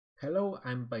Hello,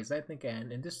 I'm Byzantnik,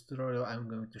 and in this tutorial I'm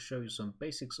going to show you some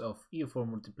basics of EU4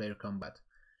 multiplayer combat.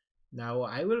 Now,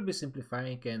 I will be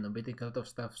simplifying and omitting a lot of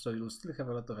stuff, so you'll still have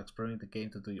a lot of exploring the game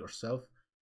to do yourself,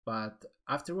 but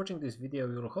after watching this video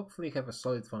you'll hopefully have a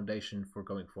solid foundation for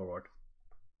going forward.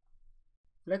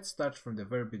 Let's start from the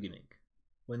very beginning.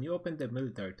 When you open the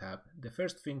military tab, the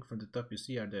first thing from the top you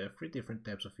see are the three different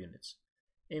types of units: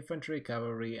 infantry,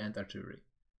 cavalry, and artillery.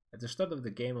 At the start of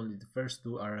the game only the first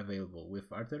two are available, with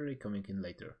artillery coming in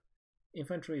later.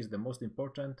 Infantry is the most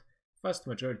important, vast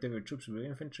majority of your troops will be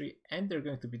infantry, and they're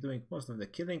going to be doing most of the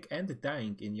killing and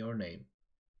dying in your name.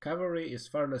 Cavalry is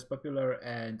far less popular,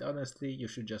 and honestly you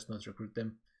should just not recruit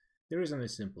them. The reason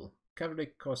is simple: cavalry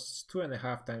costs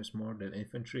 2.5 times more than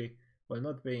infantry, while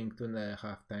not being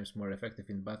 2.5 times more effective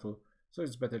in battle, so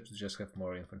it's better to just have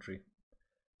more infantry.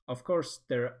 Of course,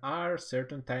 there are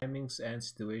certain timings and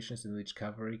situations in which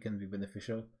cavalry can be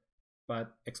beneficial,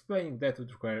 but explaining that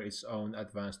would require its own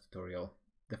advanced tutorial.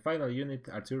 The final unit,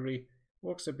 artillery,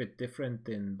 works a bit different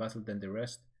in battle than the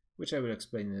rest, which I will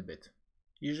explain in a bit.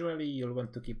 Usually you'll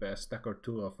want to keep a stack or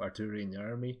two of artillery in your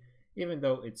army, even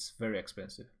though it's very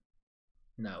expensive.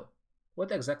 Now,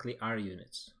 what exactly are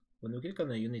units? When we click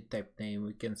on a unit type name,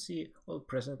 we can see all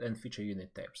present and future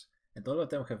unit types, and all of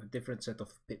them have a different set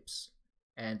of pips.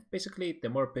 And basically, the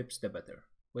more pips the better.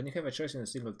 When you have a choice in a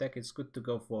single tech, it's good to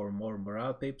go for more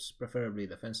morale pips, preferably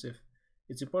defensive.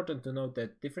 It's important to note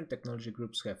that different technology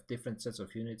groups have different sets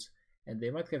of units, and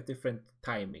they might have different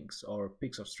timings or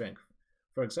peaks of strength.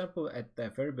 For example, at the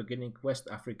very beginning, West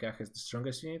Africa has the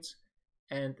strongest units,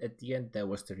 and at the end the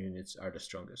Western units are the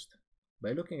strongest.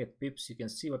 By looking at pips, you can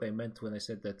see what I meant when I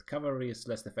said that cavalry is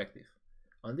less effective.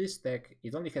 On this tech,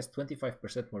 it only has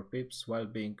 25% more pips while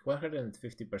being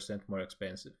 150% more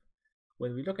expensive.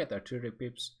 When we look at artillery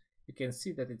pips, you can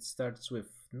see that it starts with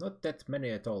not that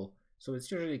many at all, so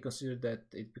it's usually considered that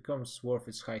it becomes worth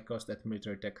its high cost at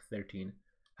military tech 13.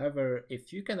 However,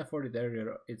 if you can afford it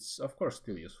earlier, it's of course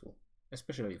still useful,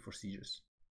 especially for sieges.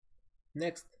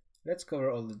 Next, let's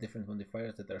cover all the different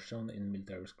modifiers that are shown in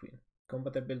military screen.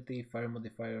 Compatibility, fire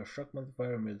modifier, shock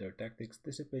modifier, military tactics,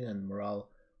 discipline, and morale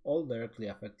all directly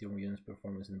affect your unit's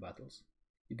performance in battles.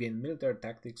 You gain military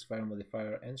tactics, fire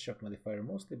modifier, and shock modifier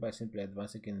mostly by simply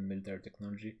advancing in military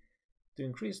technology. To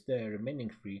increase the remaining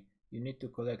three, you need to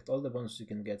collect all the bonuses you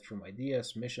can get from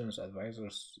ideas, missions,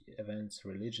 advisors, events,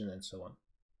 religion, and so on.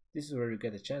 This is where you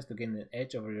get a chance to gain an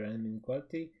edge over your enemy in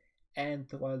quality, and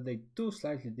while they do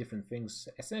slightly different things,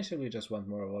 essentially you just want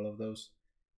more of all of those.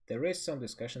 There is some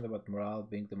discussion about morale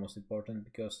being the most important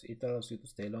because it allows you to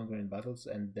stay longer in battles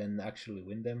and then actually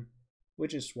win them,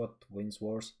 which is what wins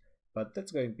wars, but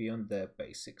that's going beyond the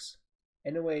basics.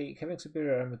 Anyway, having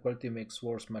superior army quality makes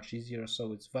wars much easier,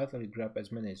 so it's vital you grab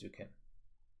as many as you can.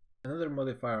 Another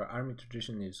modifier, army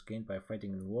tradition, is gained by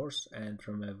fighting in wars and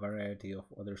from a variety of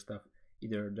other stuff,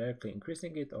 either directly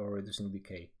increasing it or reducing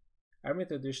decay. Army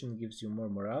tradition gives you more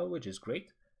morale, which is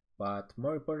great, but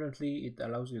more importantly, it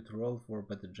allows you to roll for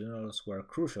better generals who are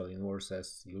crucial in wars,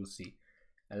 as you'll see.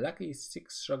 A lucky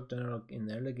 6 shock general in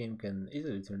the early game can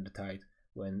easily turn the tide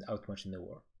when outmatched in a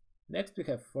war. Next we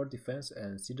have fort defense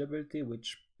and siege ability,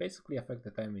 which basically affect the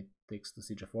time it takes to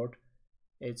siege a fort.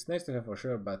 It's nice to have for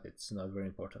sure, but it's not very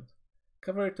important.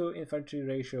 Cavalry to infantry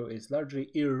ratio is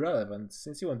largely irrelevant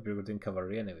since you won't be recruiting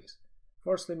cavalry anyways.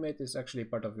 Force limit is actually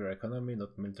part of your economy,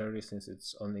 not military, since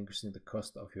it's only increasing the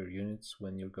cost of your units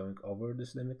when you're going over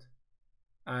this limit.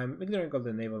 I'm ignoring all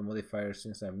the naval modifiers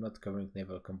since I'm not covering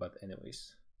naval combat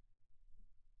anyways.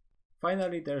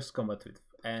 Finally, there's combat width,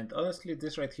 and honestly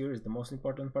this right here is the most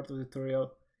important part of the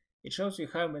tutorial. It shows you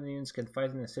how many units can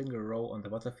fight in a single row on the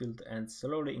battlefield and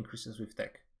slowly increases with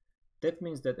tech. That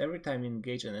means that every time you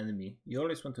engage an enemy, you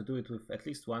always want to do it with at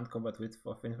least one combat width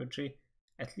of infantry,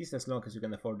 at least as long as you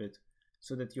can afford it,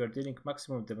 so that you are dealing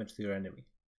maximum damage to your enemy.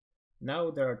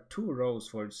 Now there are 2 rows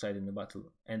for each side in the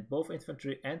battle, and both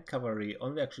infantry and cavalry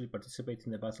only actually participate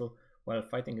in the battle while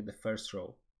fighting in the first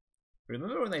row.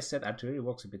 Remember when I said artillery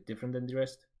works a bit different than the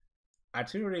rest?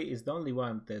 Artillery is the only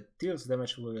one that deals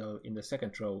damage well in the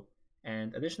second row,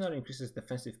 and additionally increases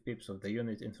defensive pips of the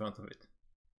unit in front of it.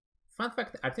 Fun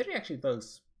fact, artillery actually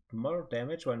does more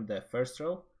damage when in the first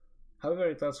row, however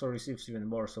it also receives even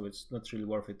more, so it's not really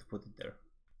worth it to put it there.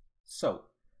 So,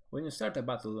 when you start a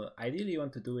battle, ideally you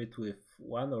want to do it with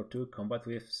 1 or 2 combat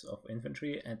widths of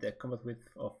infantry and a combat width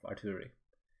of artillery.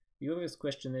 The obvious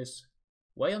question is,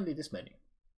 why only this many?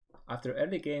 After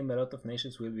early game, a lot of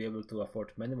nations will be able to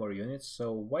afford many more units,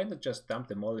 so why not just dump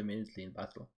them all immediately in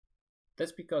battle?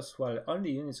 That's because while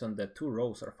only units on the 2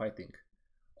 rows are fighting,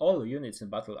 all units in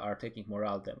battle are taking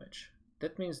morale damage.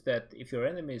 That means that if your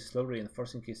enemy is slowly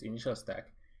reinforcing his initial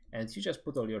stack, and you just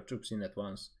put all your troops in at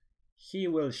once, he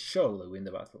will surely win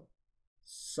the battle.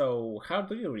 So how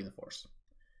do you reinforce?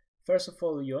 First of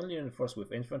all, you only reinforce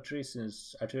with infantry,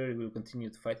 since artillery will continue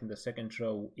to fight in the second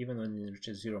row even when it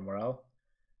reaches 0 morale.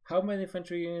 How many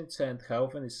infantry units and how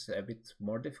often is a bit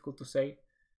more difficult to say.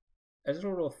 As a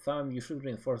rule of thumb, you should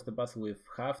reinforce the battle with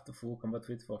half the full combat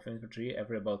width of infantry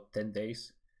every about 10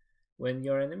 days. When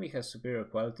your enemy has superior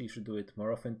quality, you should do it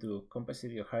more often to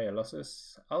compensate your higher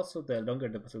losses. Also, the longer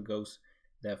the battle goes,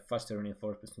 the faster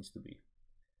reinforcements needs to be.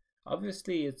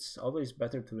 Obviously, it's always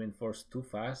better to reinforce too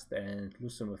fast and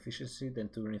lose some efficiency than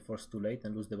to reinforce too late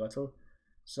and lose the battle,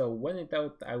 so when in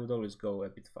doubt, I would always go a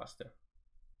bit faster.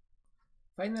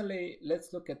 Finally,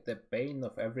 let's look at the bane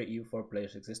of every EU4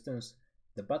 player's existence,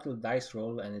 the battle dice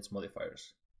roll and its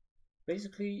modifiers.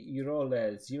 Basically, you roll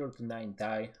a 0 to 9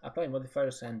 die, apply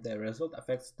modifiers, and the result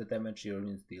affects the damage your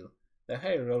units deal. The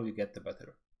higher roll you get, the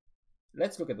better.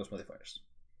 Let's look at those modifiers.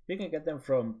 You can get them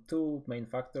from two main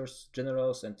factors,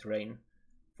 generals and terrain.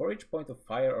 For each point of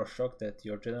fire or shock that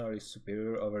your general is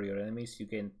superior over your enemies, you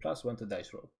gain +1 to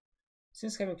dice roll.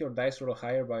 Since having your dice roll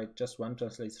higher by just 1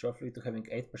 translates roughly to having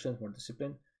 8% more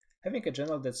discipline, having a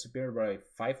general that's superior by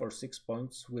 5 or 6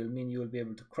 points will mean you will be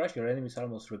able to crush your enemies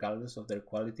almost regardless of their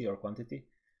quality or quantity.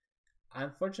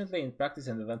 Unfortunately, in practice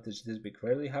and advantage this big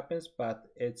rarely happens, but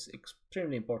it's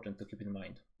extremely important to keep in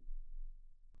mind.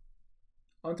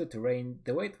 Onto terrain,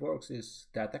 the way it works is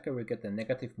the attacker will get a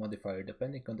negative modifier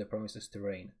depending on the promise's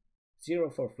terrain.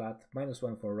 0 for flat,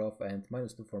 -1 for rough, and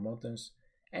 -2 for mountains,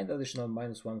 and additional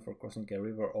 -1 for crossing a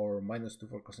river or -2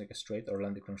 for crossing a strait or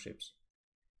landing from ships.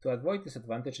 To avoid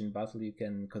disadvantage in battle, you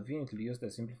can conveniently use the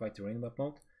simplified terrain map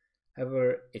mode.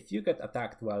 However, if you get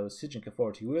attacked while sieging a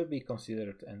fort, you will be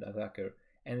considered an attacker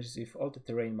and receive all the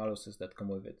terrain maluses that come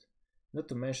with it. Not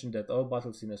to mention that all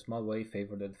battles in a small way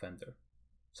favor the defender.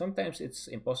 Sometimes it's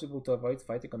impossible to avoid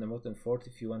fighting on a mountain fort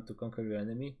if you want to conquer your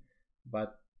enemy,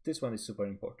 but this one is super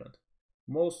important.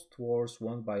 Most wars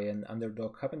won by an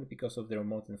underdog happen because of their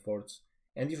mountain forts,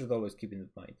 and you should always keep it in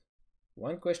mind.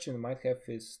 One question you might have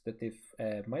is that if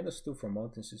 -2 from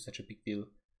mountains is such a big deal,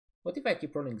 what if I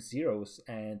keep rolling zeros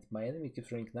and my enemy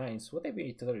keeps rolling 9s? Would I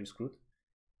be totally screwed?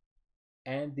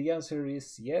 And the answer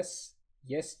is yes,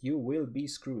 you will be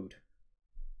screwed.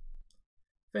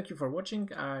 Thank you for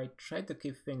watching. I tried to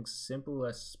keep things simple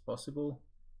as possible,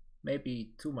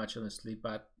 maybe too much honestly,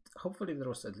 but hopefully there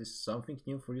was at least something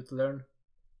new for you to learn.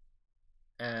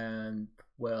 And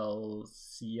well,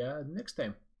 see ya next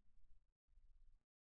time.